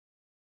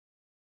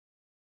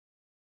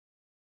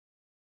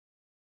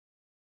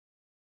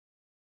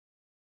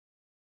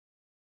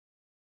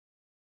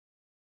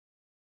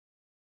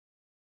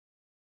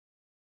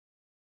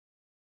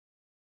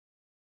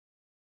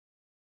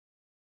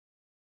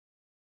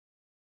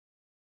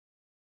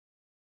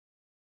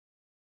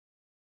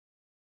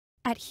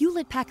At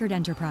Hewlett-Packard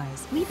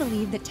Enterprise, we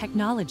believe that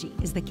technology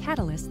is the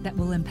catalyst that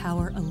will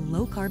empower a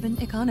low-carbon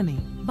economy.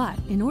 But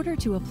in order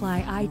to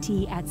apply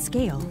IT at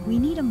scale, we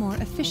need a more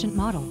efficient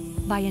model.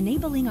 By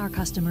enabling our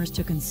customers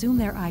to consume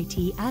their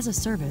IT as a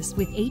service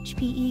with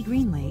HPE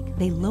GreenLake,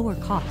 they lower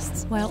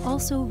costs while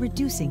also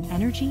reducing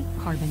energy,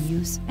 carbon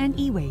use, and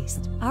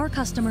e-waste. Our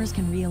customers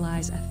can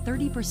realize a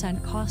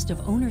 30% cost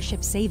of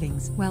ownership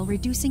savings while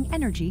reducing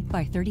energy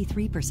by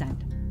 33%.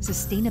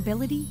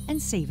 Sustainability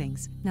and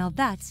savings. Now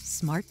that's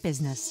smart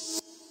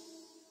business.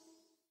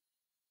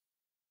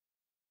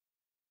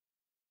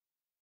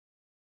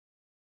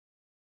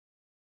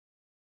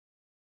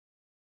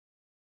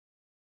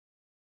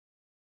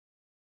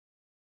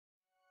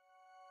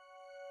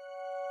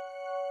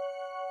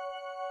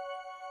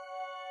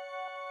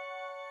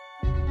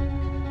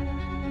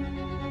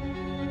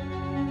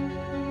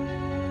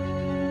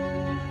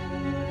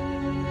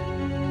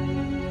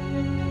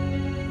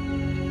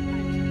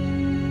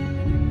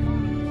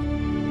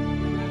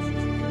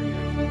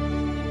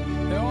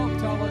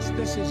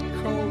 This is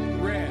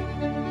code red.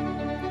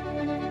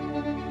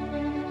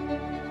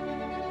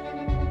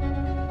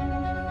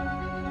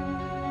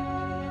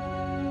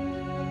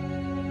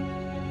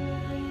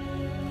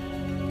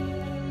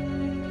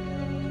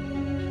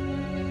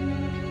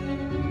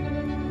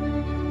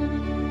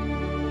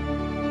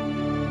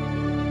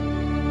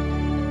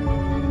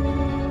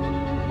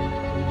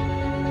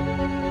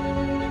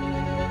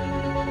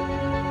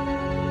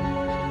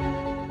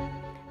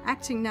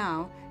 Acting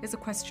now is a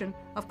question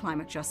of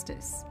climate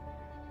justice.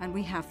 And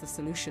we have the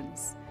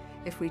solutions.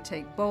 If we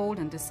take bold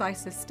and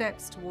decisive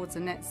steps towards a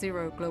net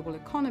zero global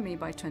economy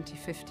by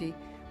 2050,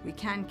 we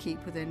can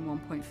keep within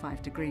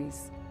 1.5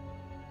 degrees.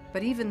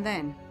 But even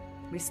then,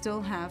 we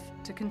still have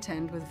to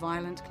contend with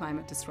violent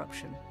climate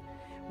disruption.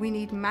 We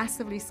need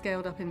massively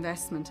scaled up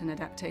investment in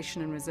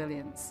adaptation and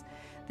resilience.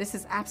 This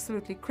is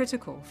absolutely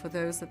critical for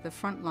those at the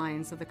front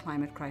lines of the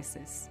climate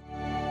crisis.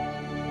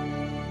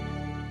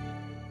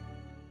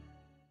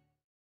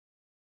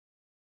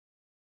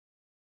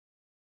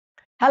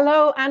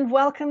 Hello and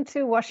welcome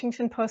to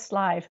Washington Post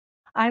Live.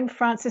 I'm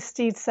Frances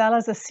Stead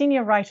Sellers, a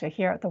senior writer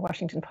here at the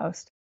Washington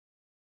Post.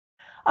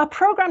 Our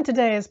program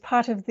today is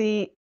part of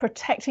the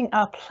Protecting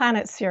Our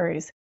Planet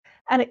series,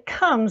 and it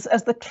comes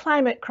as the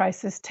climate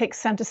crisis takes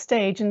center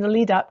stage in the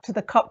lead up to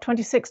the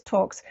COP26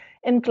 talks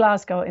in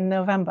Glasgow in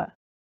November.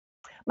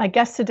 My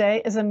guest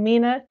today is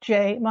Amina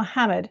J.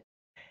 Mohammed.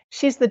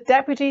 She's the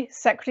Deputy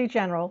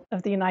Secretary-General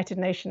of the United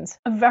Nations.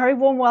 A very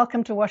warm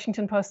welcome to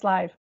Washington Post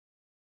Live.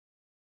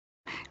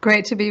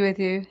 Great to be with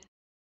you.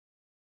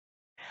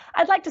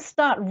 I'd like to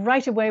start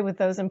right away with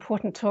those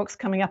important talks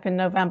coming up in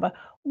November.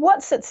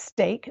 What's at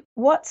stake?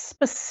 What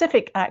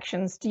specific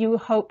actions do you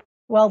hope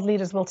world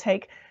leaders will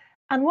take?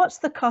 And what's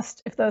the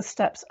cost if those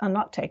steps are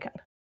not taken?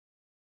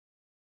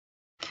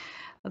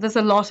 There's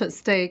a lot at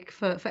stake.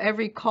 For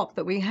every COP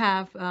that we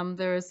have,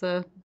 there is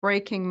a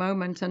breaking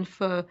moment. And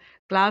for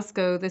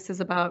Glasgow, this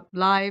is about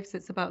lives,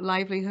 it's about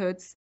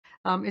livelihoods.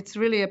 It's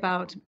really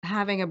about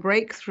having a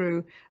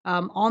breakthrough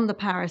on the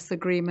Paris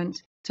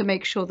Agreement to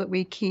make sure that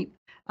we keep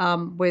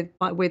with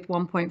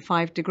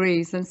 1.5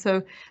 degrees. And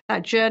so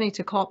that journey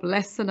to COP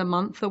less than a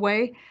month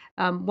away,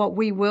 what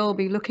we will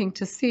be looking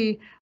to see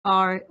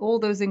are all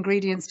those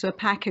ingredients to a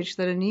package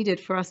that are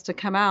needed for us to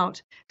come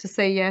out to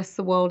say, yes,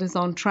 the world is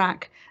on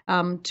track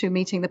to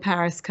meeting the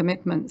Paris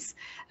commitments.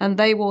 And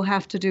they will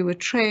have to do with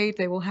trade,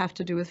 they will have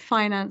to do with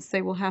finance,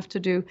 they will have to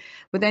do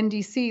with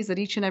NDCs at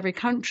each and every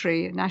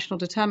country, national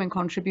determined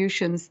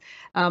contributions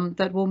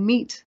that will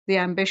meet the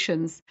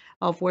ambitions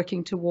of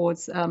working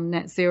towards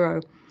net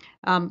zero.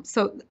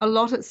 So a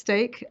lot at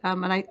stake,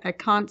 and I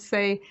can't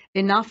say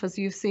enough, as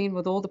you've seen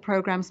with all the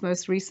programs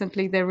most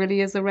recently, there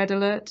really is a red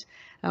alert.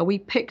 We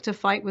picked a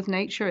fight with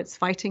nature, it's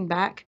fighting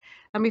back,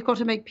 and we've got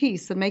to make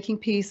peace, and making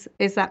peace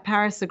is that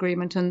Paris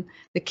Agreement, and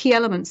the key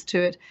elements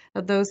to it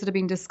are those that have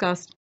been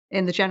discussed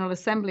in the General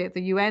Assembly at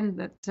the UN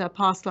that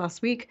passed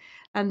last week,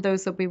 and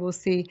those that we will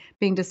see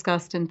being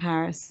discussed in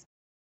Paris.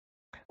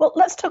 Well,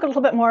 let's talk a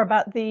little bit more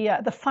about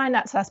the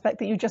finance aspect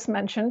that you just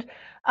mentioned.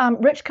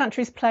 Rich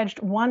countries pledged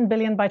 $1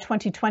 billion by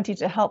 2020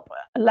 to help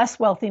less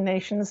wealthy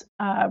nations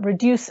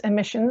reduce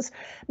emissions.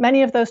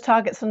 Many of those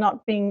targets are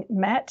not being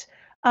met.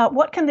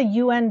 What can the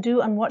UN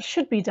do, and what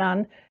should be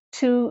done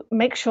to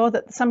make sure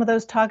that some of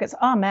those targets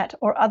are met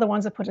or other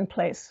ones are put in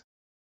place?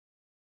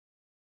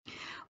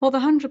 Well, the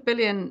 100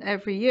 billion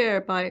every year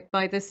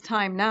by this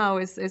time now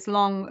is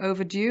long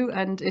overdue,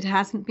 and it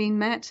hasn't been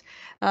met.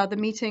 The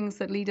meetings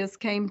that leaders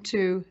came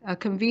to,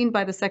 convened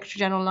by the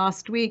Secretary-General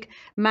last week,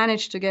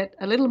 managed to get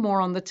a little more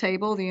on the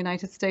table. The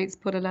United States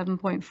put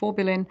 $11.4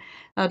 billion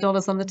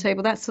on the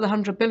table. That's to the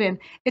 100 billion.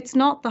 It's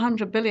not the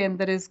 100 billion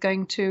that is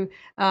going to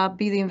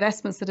be the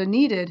investments that are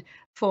needed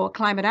for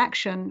climate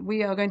action.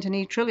 We are going to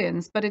need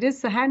trillions, but it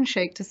is the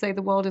handshake to say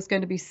the world is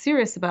going to be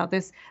serious about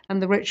this,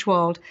 and the rich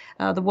world,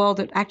 the world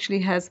that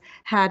actually has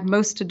had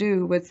most to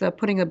do with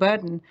putting the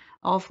burden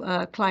of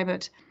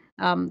climate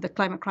the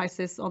climate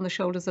crisis on the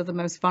shoulders of the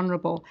most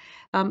vulnerable.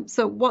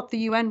 So what the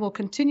UN will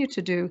continue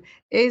to do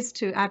is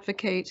to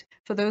advocate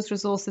for those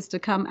resources to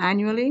come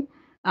annually,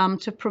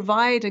 to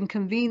provide and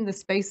convene the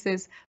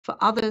spaces for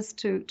others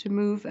to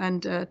move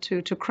and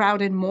to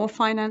crowd in more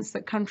finance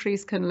that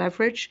countries can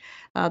leverage.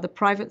 The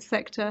private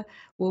sector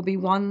will be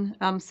one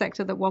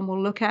sector that one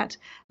will look at.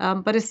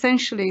 But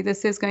essentially,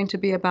 this is going to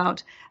be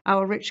about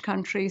our rich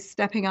countries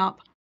stepping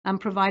up and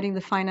providing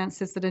the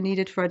finances that are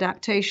needed for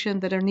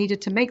adaptation, that are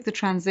needed to make the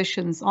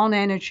transitions on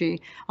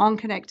energy, on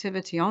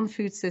connectivity, on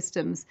food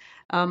systems.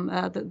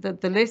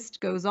 The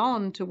list goes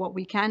on to what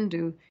we can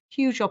do,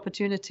 huge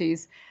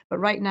opportunities. But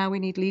right now we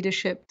need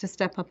leadership to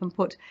step up and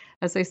put,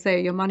 as they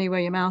say, your money where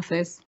your mouth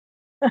is.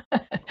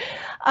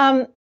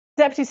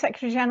 Deputy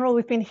Secretary General,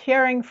 we've been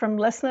hearing from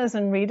listeners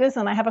and readers,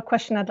 and I have a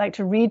question I'd like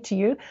to read to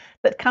you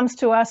that comes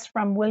to us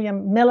from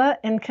William Miller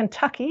in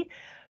Kentucky,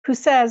 who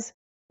says,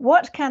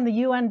 what can the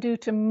UN do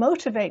to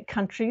motivate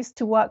countries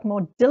to work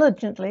more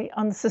diligently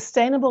on the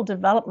Sustainable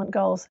Development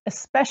Goals,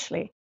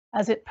 especially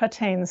as it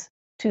pertains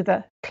to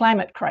the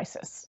climate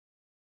crisis?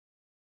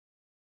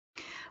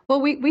 Well,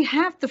 we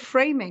have the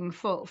framing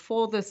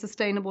for the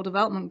Sustainable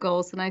Development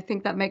Goals, and I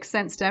think that makes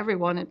sense to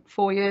everyone at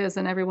 4 years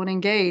and everyone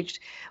engaged.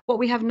 What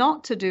we have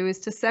not to do is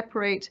to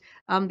separate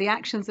the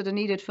actions that are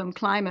needed from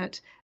climate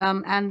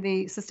and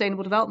the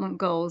Sustainable Development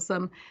Goals.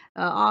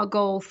 Our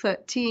goal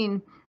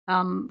 13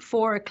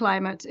 for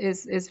climate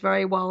is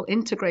very well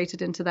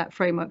integrated into that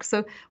framework.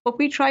 So what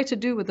we try to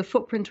do with the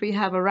footprint we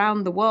have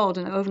around the world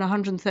in over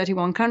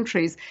 131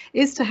 countries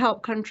is to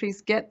help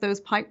countries get those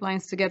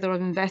pipelines together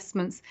of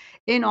investments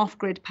in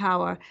off-grid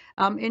power,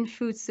 in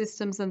food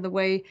systems and the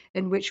way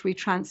in which we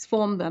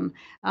transform them,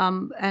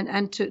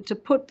 and to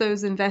put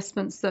those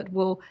investments that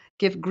will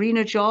give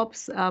greener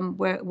jobs,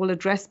 where we'll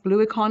address blue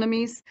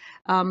economies,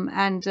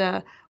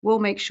 and we'll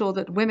make sure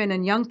that women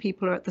and young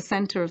people are at the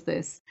center of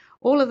this.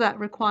 All of that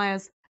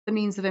requires the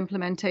means of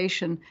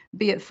implementation,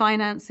 be it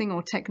financing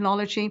or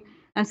technology.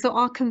 And so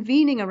our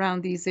convening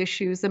around these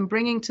issues and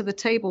bringing to the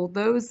table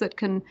those that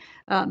can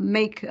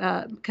make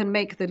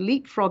the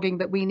leapfrogging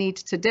that we need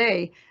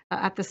today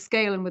at the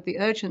scale and with the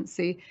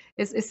urgency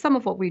is some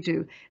of what we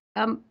do.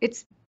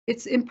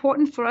 It's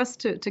important for us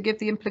to give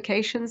the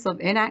implications of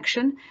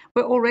inaction.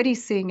 We're already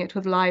seeing it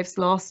with lives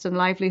lost and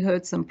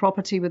livelihoods and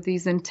property with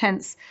these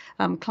intense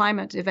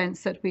climate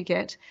events that we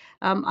get.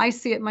 I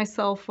see it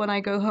myself when I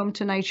go home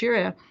to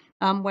Nigeria,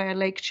 where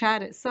Lake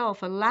Chad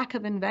itself, a lack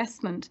of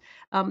investment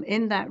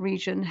in that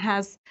region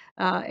has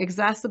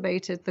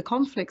exacerbated the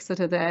conflicts that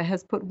are there,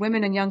 has put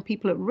women and young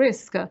people at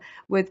risk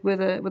with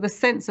a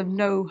sense of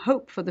no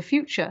hope for the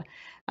future.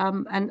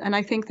 And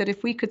I think that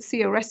if we could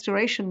see a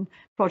restoration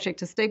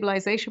project, a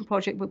stabilization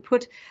project, would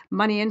put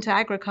money into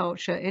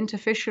agriculture, into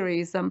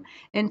fisheries,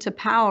 into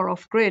power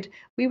off grid,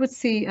 we would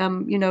see,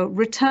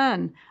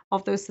 return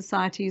of those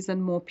societies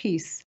and more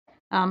peace.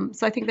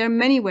 So I think there are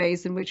many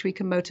ways in which we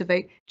can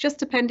motivate, just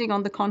depending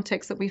on the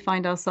context that we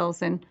find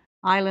ourselves in,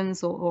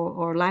 islands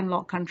or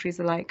landlocked countries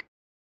alike.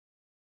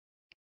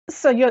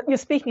 So you're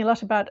speaking a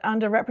lot about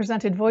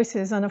underrepresented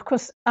voices, and of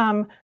course,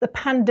 the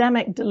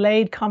pandemic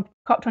delayed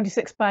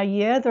COP26 by a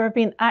year. There have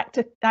been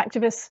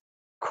activists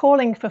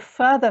calling for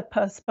further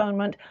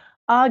postponement,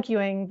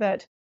 arguing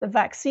that the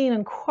vaccine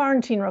and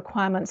quarantine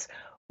requirements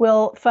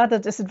will further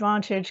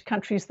disadvantage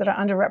countries that are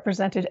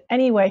underrepresented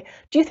anyway.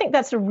 Do you think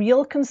that's a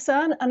real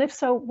concern? And if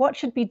so, what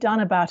should be done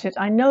about it?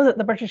 I know that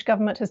the British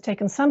government has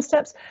taken some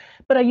steps,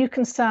 but are you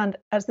concerned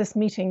as this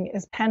meeting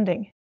is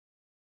pending?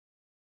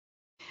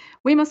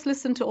 We must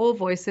listen to all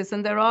voices,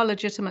 and there are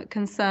legitimate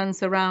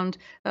concerns around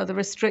the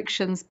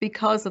restrictions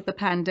because of the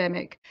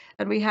pandemic.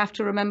 And we have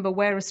to remember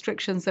where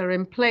restrictions are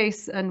in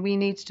place, and we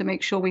need to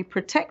make sure we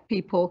protect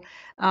people,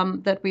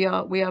 that we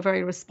are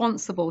very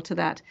responsible to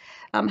that.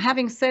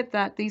 Having said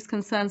that, these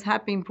concerns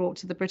have been brought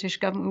to the British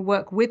government. We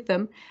work with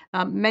them.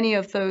 Many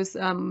of those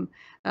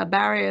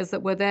barriers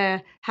that were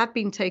there have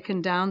been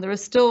taken down. There are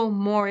still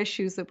more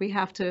issues that we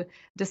have to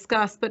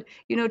discuss. But,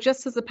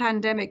 just as the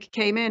pandemic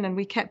came in and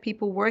we kept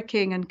people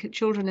working and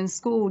children in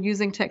school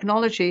using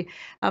technology,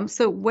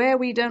 so where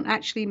we don't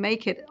actually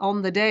make it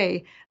on the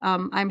day,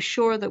 I'm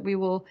sure that we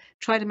will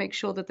try to make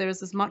sure that there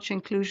is as much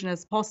inclusion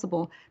as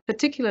possible,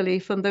 particularly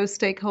from those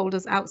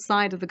stakeholders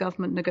outside of the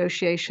government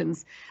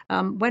negotiations.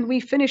 When we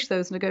finish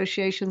those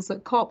negotiations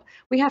at COP,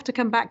 we have to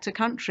come back to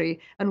country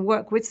and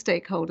work with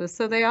stakeholders.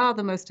 So they are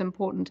the most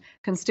important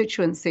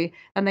constituency,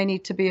 and they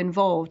need to be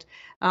involved.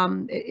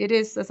 It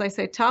is, as I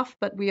say, tough,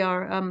 but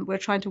we're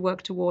trying to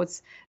work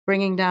towards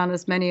bringing down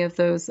as many of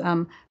those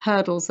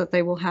hurdles that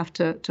they will have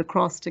to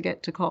cross to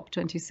get to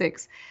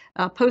COP26.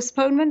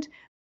 Postponement,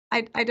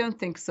 I don't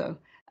think so.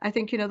 I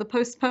think, the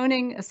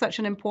postponing such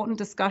an important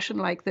discussion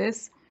like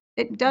this,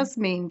 it does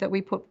mean that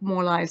we put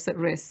more lives at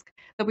risk,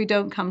 that we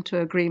don't come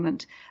to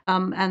agreement,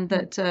 and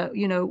that,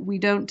 we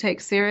don't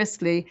take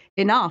seriously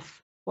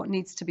enough what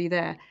needs to be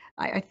there.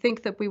 I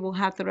think that we will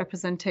have the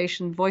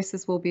representation,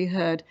 voices will be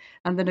heard,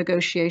 and the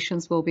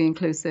negotiations will be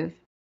inclusive.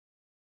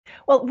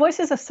 Well,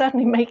 voices are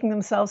certainly making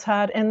themselves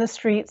heard in the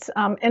streets,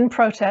 in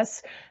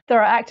protests.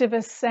 There are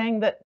activists saying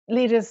that,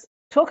 leaders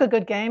talk a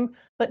good game,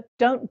 but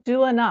don't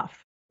do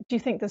enough. Do you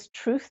think there's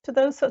truth to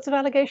those sorts of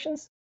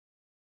allegations?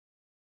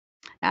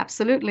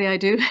 Absolutely, I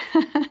do.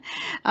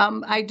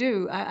 I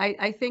do.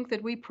 I think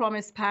that we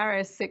promised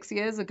Paris 6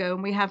 years ago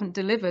and we haven't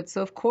delivered.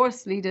 So, of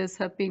course, leaders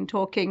have been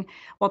talking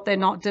what they're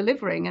not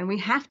delivering. And we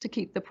have to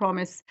keep the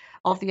promise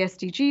of the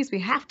SDGs. We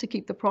have to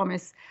keep the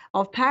promise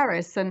of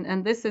Paris.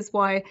 And this is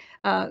why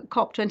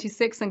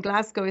COP26 in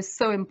Glasgow is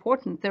so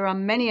important. There are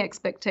many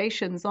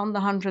expectations on the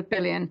 100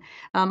 billion,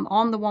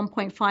 on the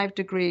 1.5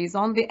 degrees,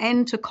 on the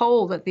end to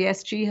coal that the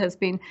SG has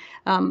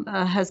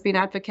been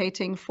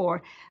advocating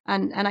for.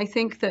 And I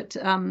think that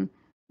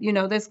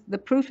the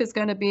proof is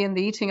going to be in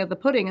the eating of the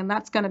pudding, and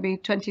that's going to be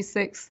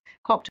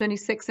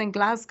COP26 in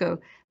Glasgow.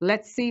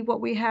 Let's see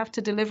what we have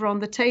to deliver on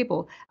the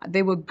table.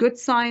 There were good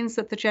signs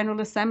at the General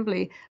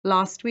Assembly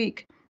last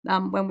week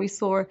when we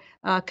saw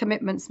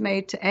commitments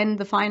made to end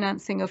the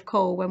financing of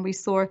coal, when we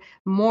saw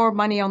more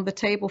money on the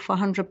table for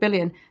 100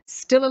 billion.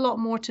 Still a lot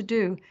more to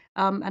do,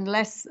 and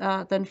less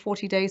than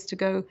 40 days to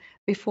go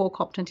before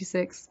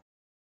COP26.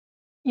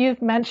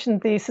 You've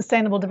mentioned the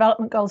Sustainable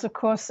Development Goals, of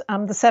course,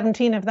 the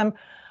 17 of them,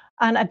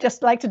 and I'd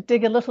just like to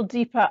dig a little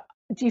deeper.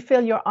 Do you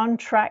feel you're on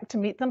track to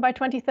meet them by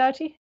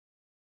 2030?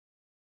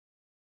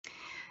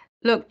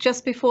 Look,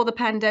 just before the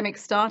pandemic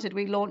started,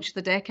 we launched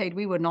the decade,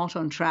 we were not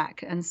on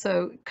track. And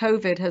so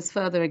COVID has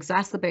further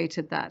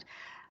exacerbated that.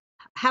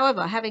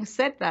 However, having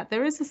said that,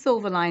 there is a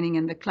silver lining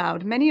in the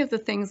cloud. Many of the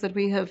things that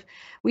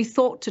we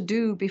thought to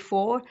do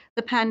before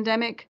the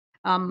pandemic,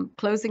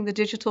 closing the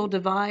digital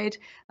divide,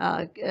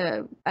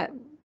 the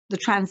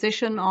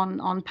transition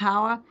on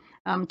power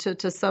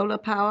to solar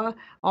power,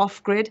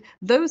 off grid,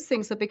 those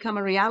things have become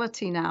a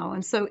reality now.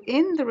 And so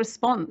in the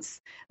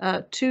response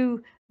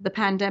to the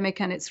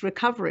pandemic and its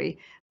recovery,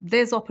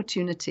 there's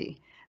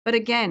opportunity. But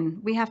again,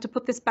 we have to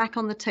put this back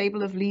on the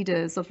table of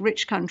leaders, of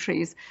rich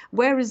countries,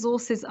 where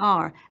resources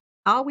are.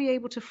 Are we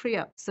able to free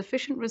up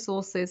sufficient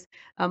resources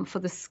for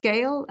the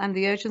scale and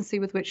the urgency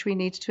with which we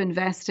need to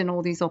invest in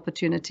all these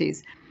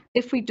opportunities?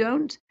 If we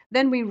don't,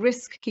 then we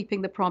risk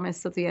keeping the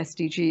promise of the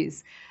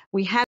SDGs.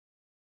 We had